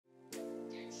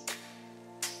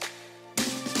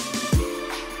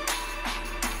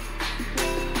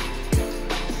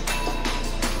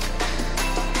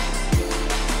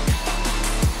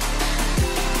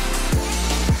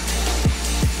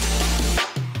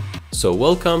So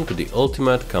welcome to the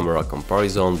ultimate camera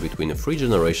comparison between 3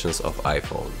 generations of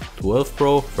iPhone: 12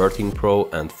 Pro, 13 Pro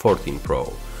and 14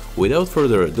 Pro. Without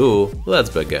further ado, let's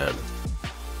begin.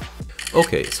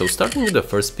 Okay, so starting with the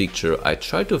first picture, I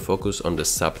tried to focus on the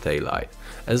sub-tail light.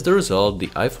 As the result, the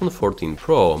iPhone 14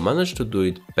 Pro managed to do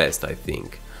it best, I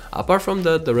think. Apart from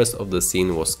that, the rest of the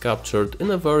scene was captured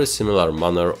in a very similar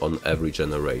manner on every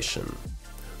generation.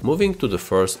 Moving to the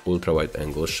first ultra-wide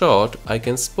angle shot, I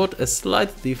can spot a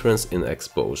slight difference in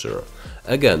exposure.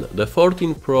 Again, the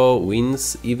 14 Pro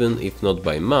wins even if not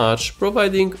by much,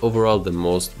 providing overall the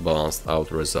most balanced out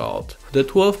result. The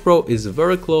 12 Pro is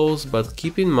very close, but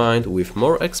keep in mind with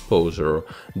more exposure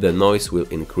the noise will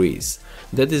increase.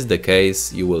 That is the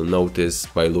case you will notice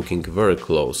by looking very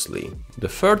closely. The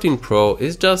 13 Pro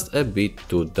is just a bit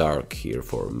too dark here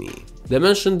for me. The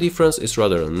mentioned difference is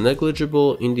rather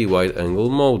negligible in the wide angle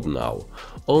mode now,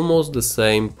 almost the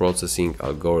same processing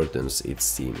algorithms it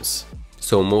seems.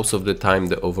 So most of the time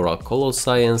the overall color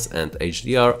science and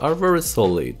HDR are very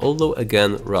solid, although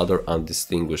again rather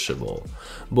undistinguishable,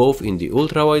 both in the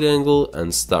ultra wide angle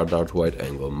and standard wide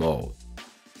angle mode.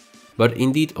 But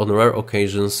indeed on rare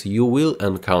occasions you will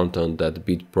encounter that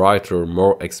bit brighter,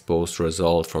 more exposed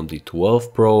result from the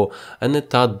 12 Pro and a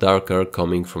tad darker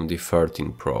coming from the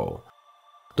 13 Pro.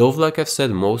 Though like I've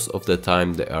said, most of the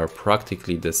time they are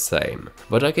practically the same,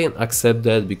 but I can accept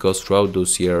that because throughout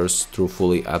those years,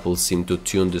 truthfully, Apple seemed to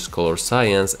tune this color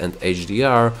science and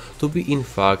HDR to be in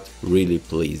fact really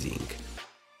pleasing.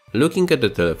 Looking at the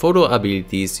telephoto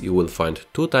abilities, you will find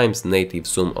 2 times native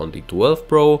zoom on the 12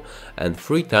 Pro and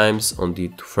 3 times on the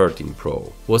 13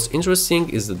 Pro. What's interesting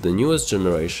is that the newest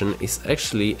generation is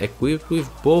actually equipped with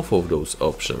both of those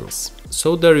options.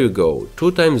 So there you go,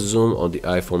 2 times zoom on the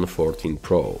iPhone 14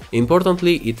 Pro.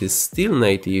 Importantly, it is still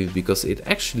native because it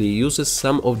actually uses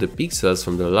some of the pixels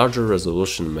from the larger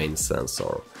resolution main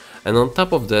sensor. And on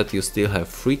top of that you still have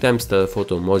 3 times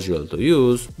telephoto module to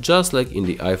use, just like in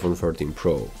the iPhone 13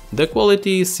 Pro. The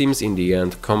quality seems in the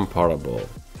end comparable.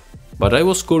 But I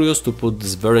was curious to put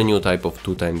this very new type of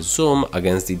 2 times zoom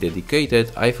against the dedicated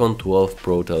iPhone 12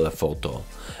 Pro telephoto.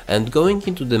 And going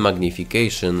into the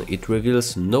magnification, it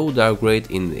reveals no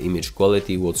downgrade in the image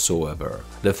quality whatsoever.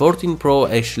 The 14 Pro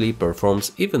actually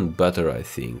performs even better, I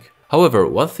think. However,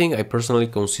 one thing I personally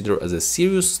consider as a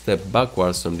serious step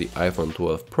backwards from the iPhone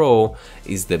 12 Pro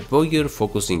is the bigger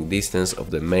focusing distance of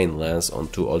the main lens on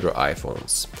 2 other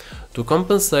iPhones. To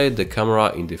compensate, the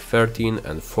camera in the 13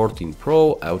 and 14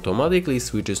 Pro automatically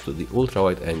switches to the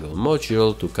ultra-wide angle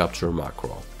module to capture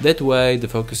macro. That way the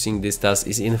focusing distance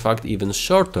is in fact even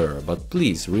shorter, but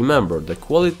please remember the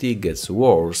quality gets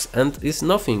worse and is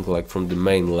nothing like from the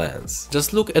main lens.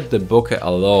 Just look at the bokeh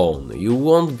alone, you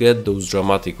won't get those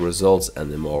dramatic results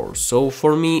anymore, so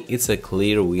for me it's a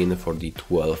clear win for the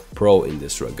 12 Pro in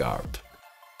this regard.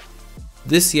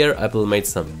 This year Apple made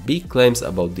some big claims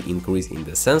about the increase in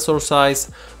the sensor size,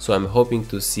 so I'm hoping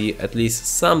to see at least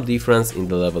some difference in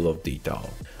the level of detail.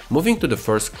 Moving to the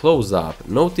first close-up,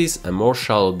 notice a more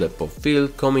shallow depth of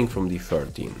field coming from the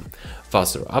 13,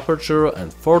 faster aperture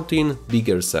and 14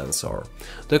 bigger sensor.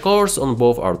 The colors on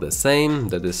both are the same,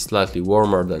 that is slightly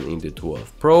warmer than in the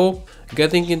 12 Pro.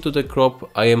 Getting into the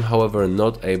crop, I am however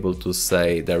not able to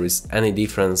say there is any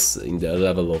difference in the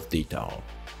level of detail.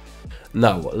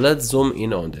 Now let's zoom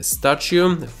in on the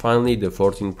statue. Finally the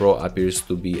 14 Pro appears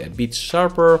to be a bit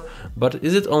sharper, but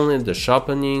is it only the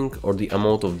sharpening or the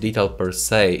amount of detail per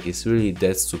se is really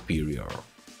that superior?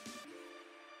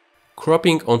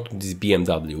 Cropping onto this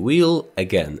BMW wheel,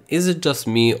 again, is it just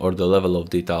me or the level of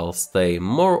detail stay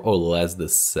more or less the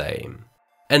same?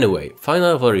 Anyway,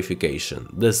 final verification,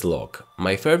 this lock,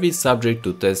 my favorite subject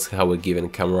to test how a given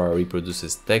camera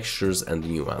reproduces textures and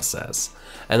nuances.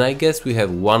 And I guess we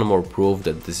have one more proof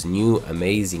that this new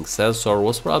amazing sensor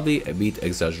was probably a bit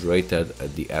exaggerated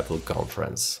at the Apple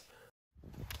conference.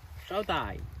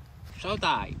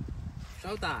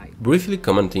 Briefly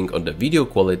commenting on the video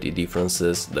quality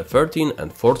differences, the 13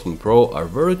 and 14 Pro are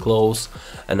very close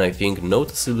and I think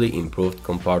noticeably improved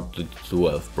compared to the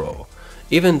 12 Pro.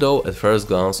 Even though at first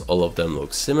glance all of them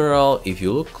look similar, if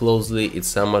you look closely it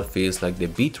somewhat feels like the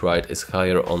bitrate is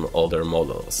higher on older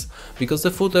models, because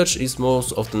the footage is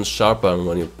most often sharpened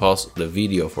when you pause the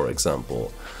video, for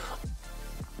example.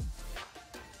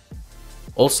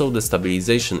 Also, the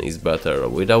stabilization is better,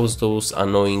 without those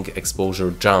annoying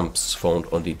exposure jumps found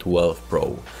on the 12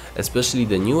 Pro. Especially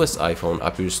the newest iPhone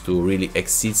appears to really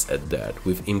exceed at that,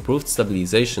 with improved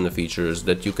stabilization features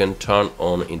that you can turn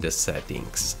on in the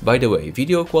settings. By the way,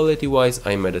 video quality wise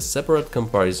I made a separate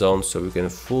comparison so you can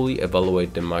fully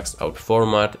evaluate the maxed out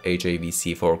format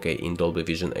HAVC 4K in Dolby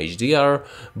Vision HDR,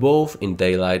 both in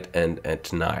daylight and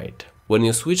at night. When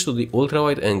you switch to the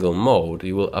ultra-wide angle mode,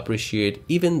 you will appreciate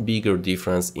even bigger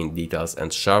difference in details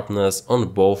and sharpness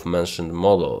on both mentioned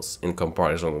models in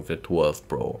comparison with the 12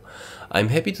 Pro. I'm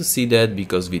happy to see that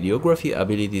because videography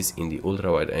abilities in the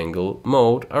ultra-wide angle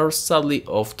mode are sadly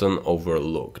often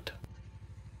overlooked.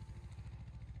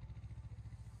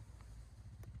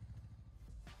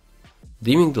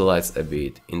 Dimming the lights a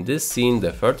bit, in this scene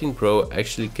the 13 Pro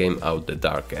actually came out the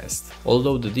darkest.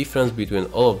 Although the difference between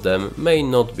all of them may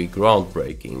not be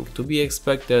groundbreaking, to be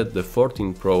expected the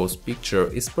 14 Pro's picture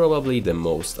is probably the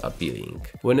most appealing.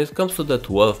 When it comes to the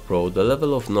 12 Pro, the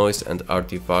level of noise and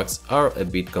artifacts are a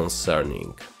bit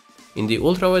concerning. In the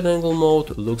ultra-wide angle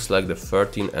mode, looks like the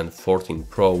 13 and 14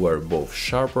 Pro were both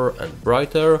sharper and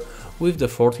brighter, with the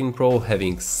 14 Pro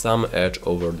having some edge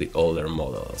over the older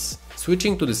models.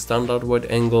 Switching to the standard wide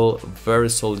angle, very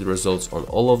solid results on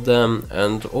all of them,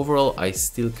 and overall I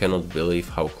still cannot believe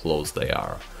how close they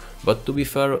are. But to be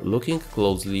fair, looking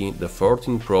closely, the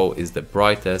 14 Pro is the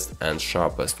brightest and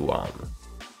sharpest one.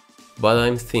 But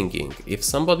I'm thinking, if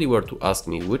somebody were to ask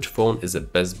me which phone is the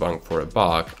best bang for a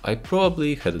buck, I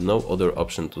probably had no other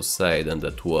option to say than the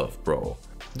 12 Pro.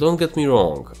 Don't get me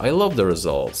wrong, I love the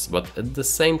results, but at the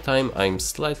same time I'm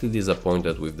slightly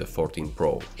disappointed with the 14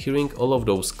 Pro. Hearing all of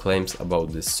those claims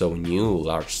about this so new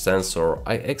large sensor,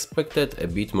 I expected a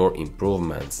bit more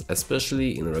improvements,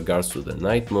 especially in regards to the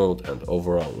night mode and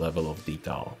overall level of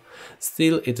detail.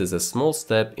 Still, it is a small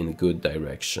step in a good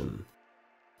direction.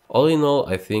 All in all,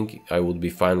 I think I would be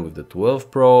fine with the 12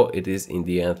 Pro. It is in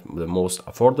the end the most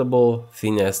affordable,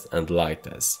 thinnest and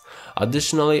lightest.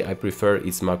 Additionally, I prefer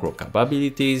its macro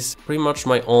capabilities. Pretty much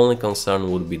my only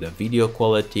concern would be the video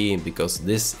quality, because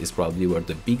this is probably where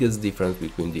the biggest difference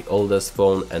between the oldest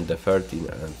phone and the 13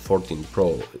 and 14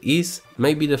 Pro is.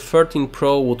 Maybe the 13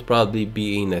 Pro would probably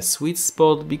be in a sweet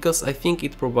spot, because I think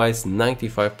it provides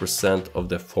 95% of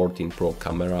the 14 Pro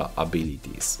camera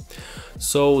abilities.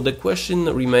 So the question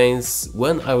remains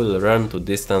when I will learn to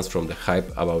distance from the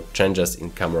hype about changes in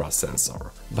camera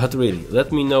sensor. But really,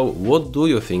 let me know what do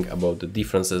you think about the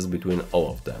differences between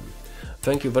all of them.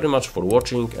 Thank you very much for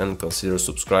watching and consider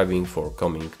subscribing for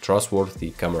coming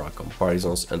trustworthy camera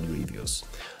comparisons and reviews.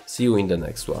 See you in the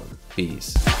next one.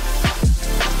 Peace.